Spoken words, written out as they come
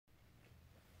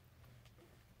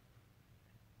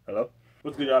Hello?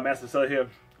 What's good, y'all? Mastacell here.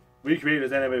 We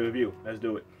creators anime review. Let's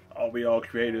do it. Are we all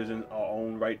creators in our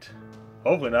own right?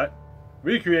 Hopefully not.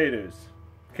 Recreators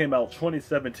came out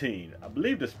 2017. I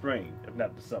believe the spring, if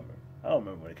not the summer. I don't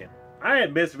remember when it came. I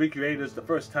had missed Recreators the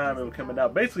first time it was coming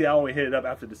out. Basically, I only hit it up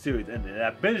after the series ended. And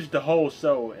I binged the whole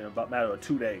show in about a matter of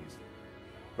 2 days.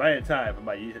 Right in time for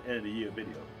my end of the year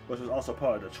video. Which was also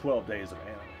part of the 12 days of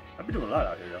anime. I've been doing a lot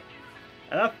out here, though.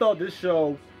 And I thought this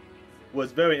show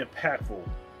was very impactful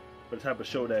for the type of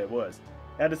show that it was.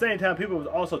 At the same time, people was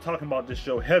also talking about this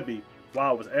show heavy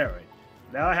while it was airing.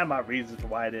 Now, I have my reasons for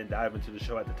why I didn't dive into the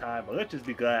show at the time, but let's just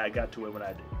be glad I got to it when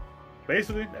I did.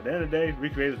 Basically, at the end of the day,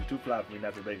 Recreators was too fly for me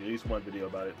not to make at least one video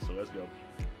about it, so let's go.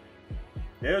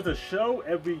 There's a show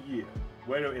every year,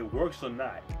 whether it works or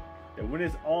not, that when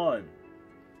it's on,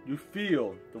 you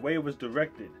feel the way it was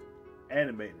directed,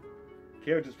 animated,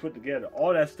 characters put together,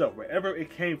 all that stuff, wherever it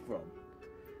came from,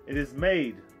 it is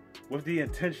made with the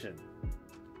intention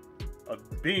of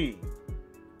being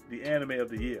the anime of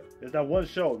the year. There's that one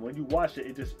show, when you watch it,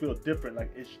 it just feels different, like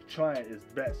it's trying its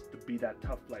best to be that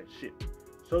tough like shit.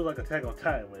 Shows like Attack on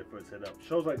Titan when it first hit up.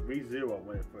 Shows like Re:Zero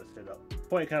when it first hit up.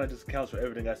 Point kind of just accounts for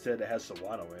everything I said that has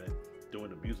Sawano in it, doing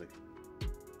the music.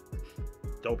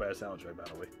 Dope ass soundtrack, by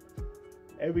the way.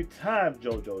 Every time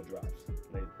JoJo drops,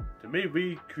 to me,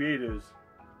 Recreators is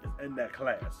in that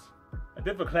class. A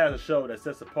different class of show that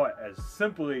sets apart as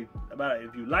simply, no matter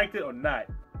if you liked it or not,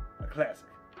 a classic.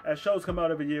 As shows come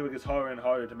out every year, it gets harder and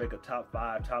harder to make a top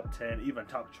 5, top 10, even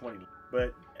top 20.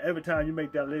 But every time you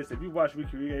make that list, if you watch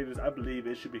Recreators, I believe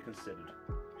it should be considered.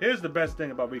 Here's the best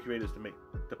thing about Recreators to me.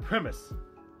 The premise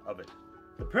of it.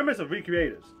 The premise of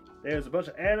Recreators. There's a bunch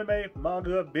of anime,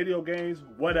 manga, video games,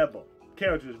 whatever.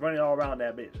 Characters running all around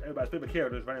that bitch. Everybody's favorite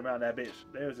characters running around that bitch.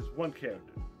 There's this one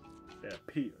character that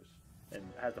appears and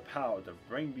has the power to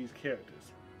bring these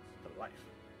characters to life.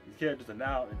 These characters are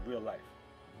now in real life.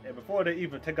 And before they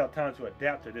even take out time to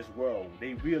adapt to this world,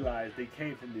 they realize they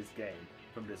came from this game,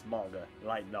 from this manga,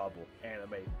 light novel,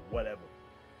 anime, whatever.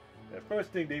 The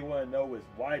first thing they want to know is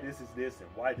why this is this and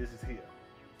why this is here.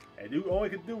 And you only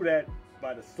can do that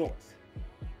by the source.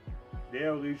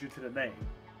 They'll lead you to the name,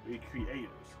 Recreators.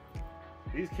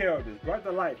 These characters brought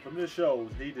to life from the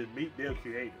shows need to meet their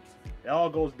creators. It all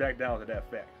goes back down to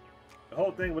that fact. The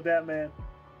whole thing with that, man,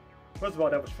 first of all,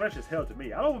 that was fresh as hell to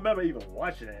me. I don't remember even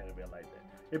watching an anime like that.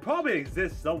 It probably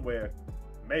exists somewhere,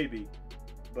 maybe,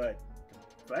 but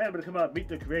for anime to come out and meet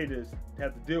the creators, to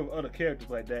have to deal with other characters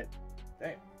like that,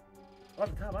 damn. All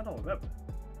the time, I don't remember.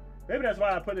 Maybe that's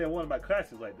why I put it in one of my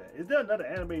classes like that. Is there another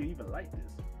anime even like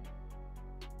this?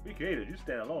 Recreators, you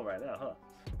stand alone right now, huh?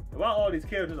 And while all these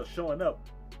characters are showing up,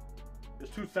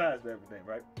 there's two sides to everything,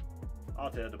 right?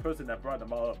 I'll tell you, the person that brought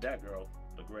them all up, that girl,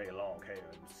 the gray long hair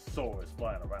and swords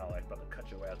flying around like about to cut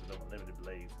your ass with them unlimited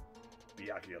blades,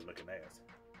 Byakuya looking ass.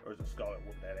 Or is a Scarlet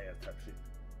whoop that ass type shit.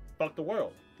 Fuck the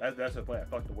world. That's her plan.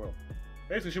 Fuck the world.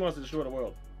 Basically, she wants to destroy the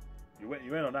world. You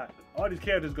in or not? All these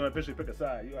characters gonna eventually pick a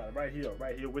side. You either right here or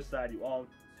right here. Which side you on?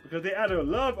 Because they either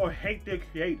love or hate their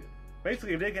creator.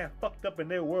 Basically, if they get fucked up in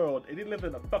their world, if they live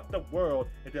in a fucked up world,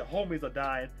 if their homies are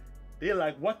dying, they're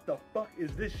like, what the fuck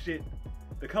is this shit?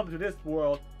 To come to this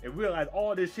world and realize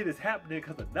all this shit is happening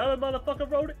because another motherfucker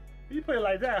wrote it? If you put it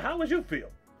like that, how would you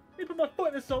feel? You put my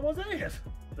foot in someone's ass.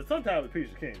 So sometimes it's Peach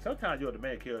King. Sometimes you're the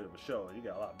main character of a show and you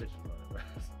got a lot of bitches running around.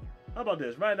 How about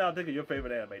this? Right now, think of your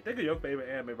favorite anime. Think of your favorite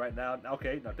anime right now.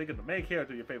 Okay, now think of the main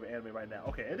character of your favorite anime right now.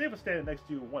 Okay, and they were standing next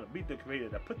to you and want to meet the creator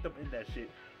that put them in that shit.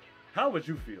 How would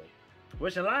you feel?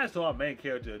 Which aligns to our main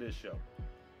character of this show.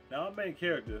 Now, our main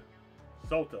character,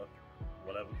 Sota,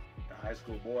 whatever, the high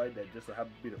school boy that just so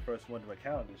happened to be the first one to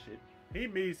encounter this shit, he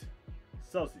meets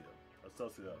Socia, I don't know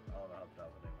how to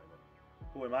pronounce her name like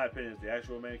that, who in my opinion is the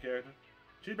actual main character.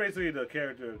 She's basically the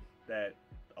character that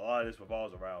a lot of this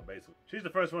revolves around, basically. She's the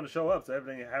first one to show up, so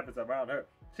everything happens around her.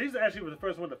 She's actually the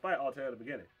first one to fight Altair at the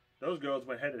beginning. Those girls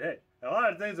went head to head. And a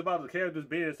lot of things about the characters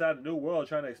being inside the new world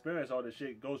trying to experience all this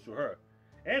shit goes through her.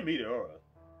 And Meteora.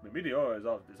 I mean, Meteora is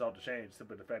off the chain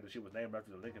simply the fact that she was named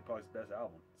after the Linkin Park's best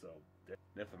album. So,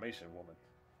 the information woman.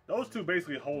 Those two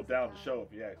basically hold down the show,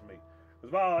 if you ask me.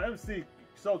 Because while MC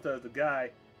Sota is the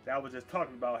guy that I was just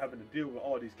talking about having to deal with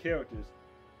all these characters,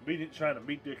 trying to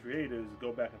meet their creators and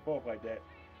go back and forth like that,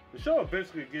 the show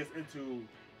eventually gets into,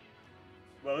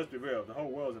 well, let's be real, the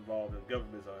whole world's involved and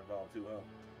governments are involved too, huh?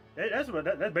 That's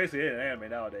basically it in anime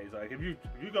nowadays. Like, if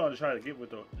you're going to try to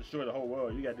destroy the whole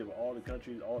world, you got to deal with all the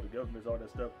countries, all the governments, all that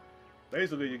stuff.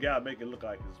 Basically, you got to make it look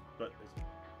like it's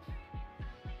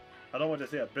I don't want to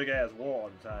say a big ass war all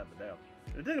the time, but now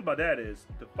the thing about that is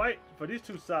to fight for these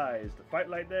two sides, to fight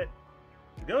like that,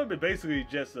 the government basically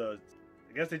just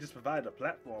I guess they just provided a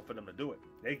platform for them to do it.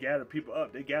 They gathered people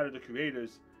up. They gathered the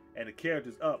creators and the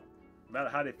characters up, no matter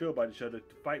how they feel about each other,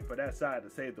 to fight for that side to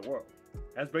save the world.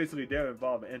 That's basically their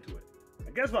involvement into it.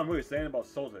 I guess what I'm really saying about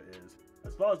Sota is,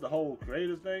 as far as the whole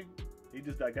creators thing, he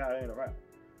just that guy ain't around.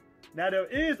 Now there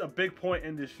is a big point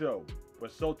in this show where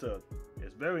Sota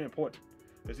is very important,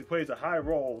 because he plays a high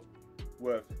role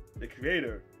with the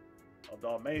creator of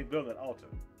the main villain, Alter.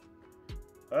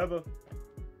 However,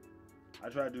 I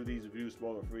try to do these reviews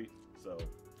spoiler free, so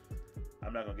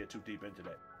I'm not gonna get too deep into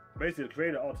that. Basically, the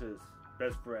creator Alter's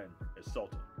best friend is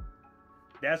Sota.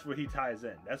 That's where he ties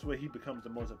in. That's where he becomes the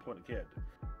most important character.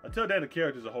 Until then, the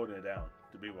characters are holding it down,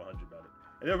 to be 100 about it.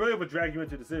 And they really will drag you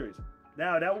into the series.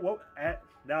 Now,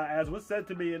 as was said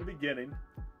to me in the beginning,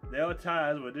 there are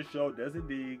times where this show does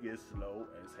indeed get slow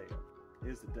as hell.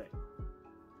 Here's the thing.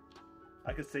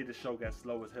 I could say the show got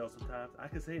slow as hell sometimes. I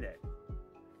could say that.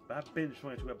 But I've binged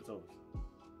 22 episodes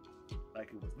like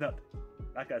it was nothing.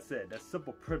 Like I said, that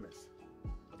simple premise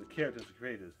of the characters and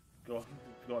creators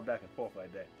going back and forth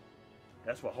like that,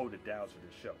 that's what holds it down for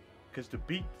this show. Because to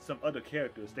beat some other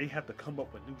characters, they have to come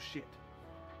up with new shit.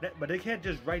 But they can't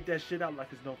just write that shit out like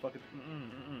it's no fucking...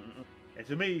 And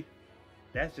to me,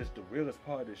 that's just the realest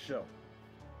part of this show.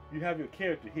 You have your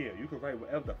character here. You can write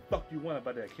whatever the fuck you want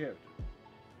about that character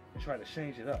and try to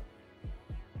change it up.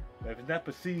 But if it's not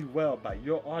perceived well by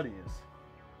your audience,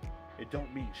 it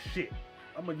don't mean shit.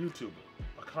 I'm a YouTuber,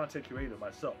 a content creator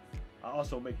myself. I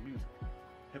also make music.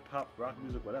 Hip-hop, rock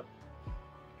music, whatever.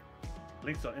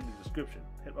 Links are in the description.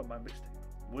 Hit up my mixtape.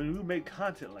 When you make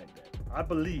content like that, I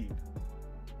believe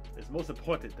it's most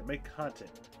important to make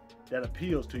content that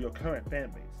appeals to your current fan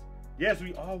base. Yes,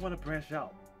 we all want to branch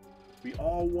out. We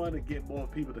all want to get more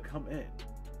people to come in.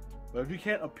 But if you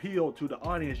can't appeal to the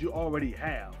audience you already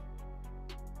have,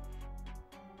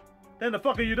 then the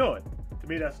fuck are you doing? To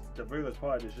me, that's the realest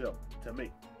part of the show. To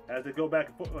me. As they go back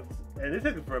and forth, and it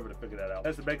took forever to figure that out.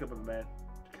 That's the makeup of a man.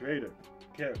 The creator,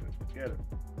 character, together.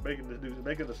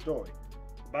 Making the story.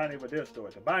 Combining with their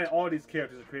story. Combining all these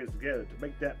characters and creators together to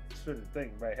make that certain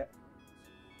thing right happen.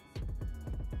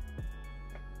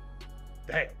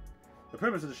 Damn. The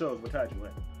premise of the show is what ties you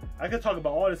in. I can talk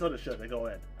about all this other shit that go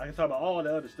in. I can talk about all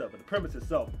the other stuff, but the premise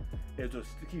itself is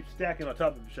just to keep stacking on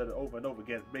top of each other over and over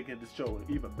again, making this show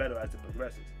even better as it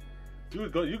progresses. You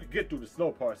can get through the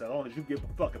slow parts as long as you give a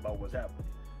fuck about what's happening.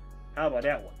 How about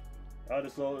that one? Oh,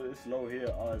 it's slow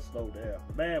here, oh, it's slow there.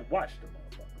 Man, watch the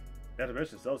motherfucker. That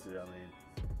dimension associate, I mean,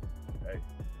 hey,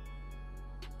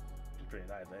 she's pretty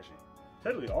nice, ain't she?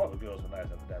 Technically, all the girls were nice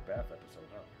after that bath episode,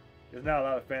 huh? There's not a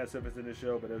lot of fan service in this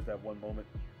show, but there's that one moment,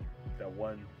 that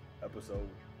one episode,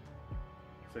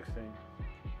 16.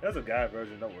 There's a guy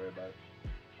version, don't worry about it.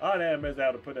 All the animators know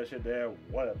how to put that shit there,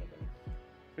 whatever.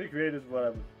 Big creators,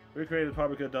 whatever. Big creators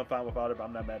probably could have done fine without it, but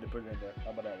I'm not mad to put it in there.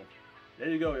 How about that one? There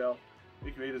you go, y'all.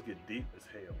 Big creators get deep as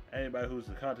hell. Anybody who's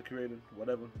a content creator,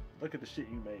 whatever, look at the shit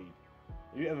you made.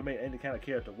 If you ever made any kind of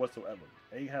character whatsoever,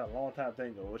 and you had a long time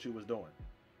thinking of what you was doing,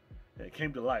 and it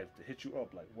came to life to hit you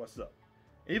up like, what's up?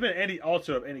 Even any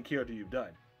alter of any character you've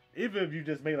done, even if you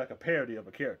just made like a parody of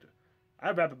a character.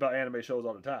 I rap about anime shows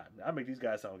all the time. I make these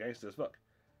guys sound gangster as fuck.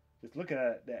 Just looking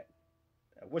at that,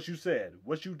 at what you said,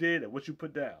 what you did, and what you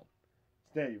put down,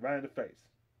 staring you right in the face.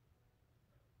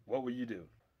 What will you do?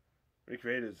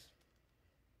 Recreators.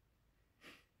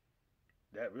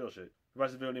 That real shit. If you watch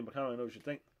this video, leave a comment, know what you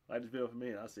think. Like this video for me,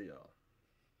 and I'll see y'all.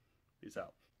 Peace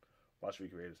out. Watch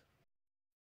Recreators.